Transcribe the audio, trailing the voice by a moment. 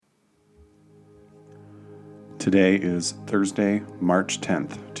Today is Thursday, March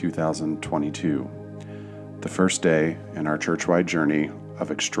 10th, 2022, the first day in our church-wide journey of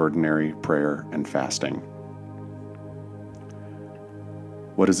extraordinary prayer and fasting.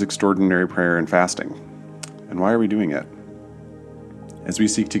 What is extraordinary prayer and fasting, and why are we doing it? As we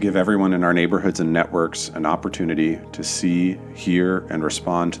seek to give everyone in our neighborhoods and networks an opportunity to see, hear, and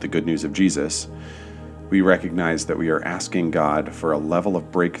respond to the good news of Jesus, we recognize that we are asking God for a level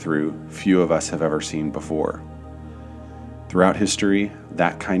of breakthrough few of us have ever seen before. Throughout history,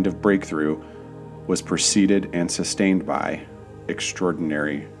 that kind of breakthrough was preceded and sustained by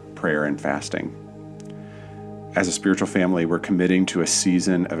extraordinary prayer and fasting. As a spiritual family, we're committing to a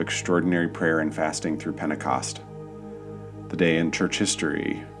season of extraordinary prayer and fasting through Pentecost, the day in church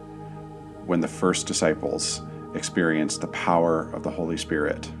history when the first disciples experienced the power of the Holy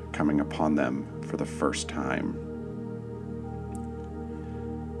Spirit coming upon them for the first time.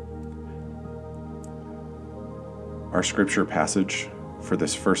 Our scripture passage for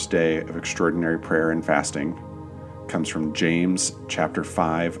this first day of extraordinary prayer and fasting comes from James chapter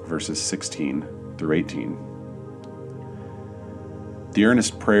 5, verses 16 through 18. The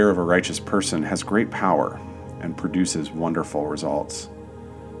earnest prayer of a righteous person has great power and produces wonderful results.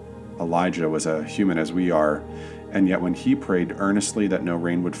 Elijah was a human as we are, and yet when he prayed earnestly that no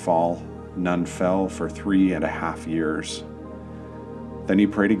rain would fall, none fell for 3.5 years. Then he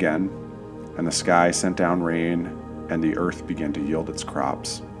prayed again, and the sky sent down rain, and the earth began to yield its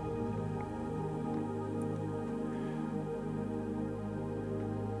crops.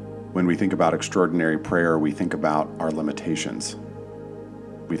 When we think about extraordinary prayer, we think about our limitations.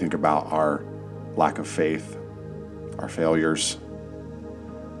 We think about our lack of faith, our failures,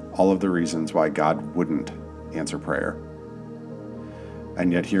 all of the reasons why God wouldn't answer prayer.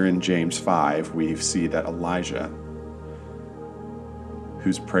 And yet here in James 5, we see that Elijah,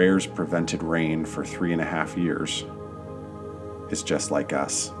 whose prayers prevented rain for 3.5 years, is just like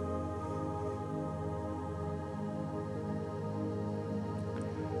us.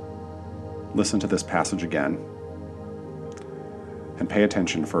 Listen to this passage again and pay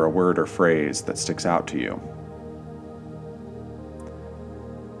attention for a word or phrase that sticks out to you.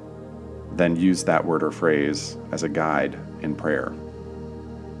 Then use that word or phrase as a guide in prayer.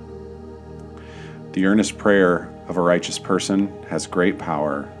 The earnest prayer of a righteous person has great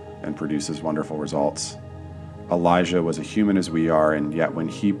power and produces wonderful results. Elijah was a human as we are, and yet when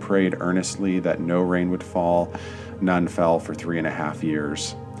he prayed earnestly that no rain would fall, none fell for 3.5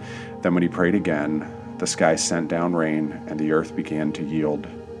 years. Then when he prayed again, the sky sent down rain, and the earth began to yield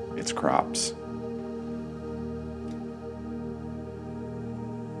its crops.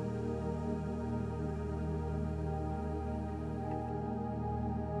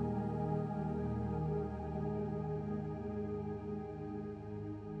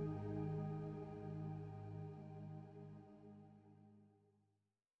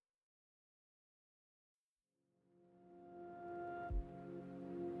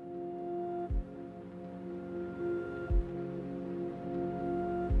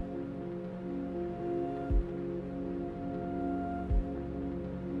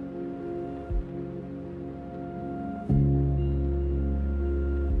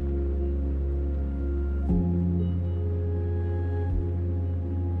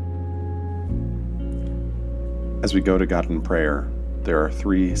 As we go to God in prayer, there are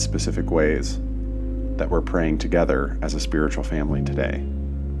 3 specific ways that we're praying together as a spiritual family today.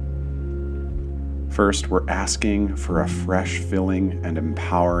 First, we're asking for a fresh filling and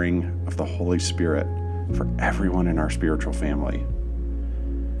empowering of the Holy Spirit for everyone in our spiritual family.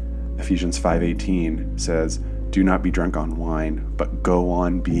 Ephesians 5:18 says, "Do not be drunk on wine, but go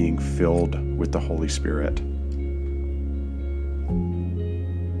on being filled with the Holy Spirit."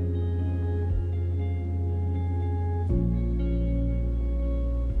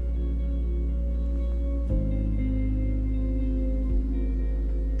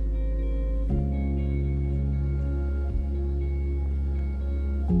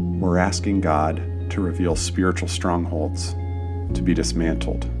 We're asking God to reveal spiritual strongholds to be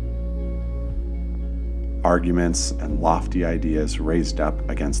dismantled. Arguments and lofty ideas raised up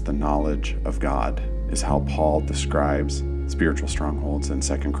against the knowledge of God is how Paul describes spiritual strongholds in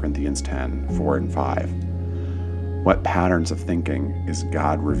 2 Corinthians 10:4 and 5. What patterns of thinking is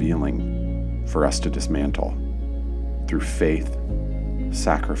God revealing for us to dismantle through faith,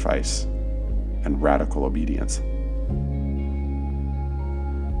 sacrifice, and radical obedience?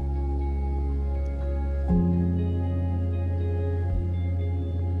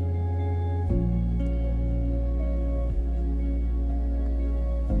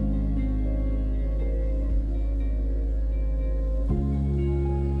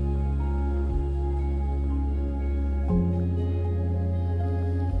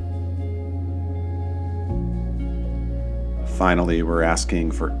 finally, we're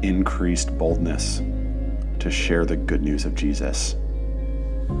asking for increased boldness to share the good news of Jesus,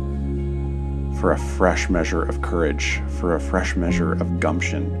 for a fresh measure of courage, for a fresh measure of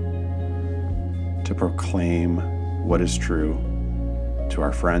gumption, to proclaim what is true to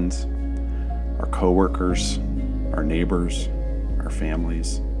our friends, our coworkers, our neighbors, our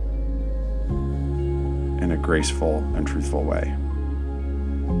families, in a graceful and truthful way.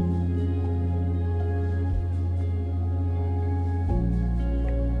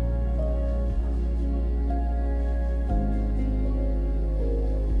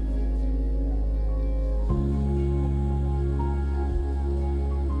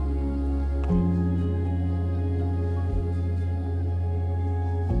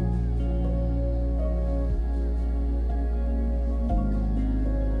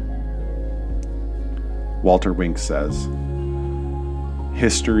 Walter Wink says,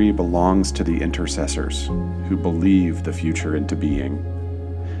 "History belongs to the intercessors who believe the future into being.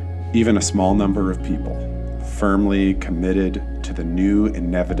 Even a small number of people, firmly committed to the new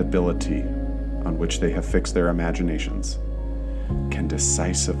inevitability on which they have fixed their imaginations, can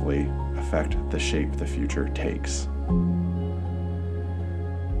decisively affect the shape the future takes."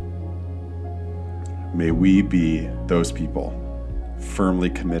 May we be those people, firmly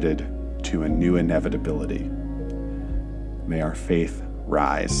committed to a new inevitability. May our faith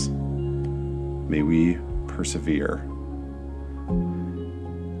rise. May we persevere.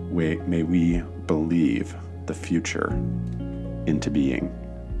 May we believe the future into being.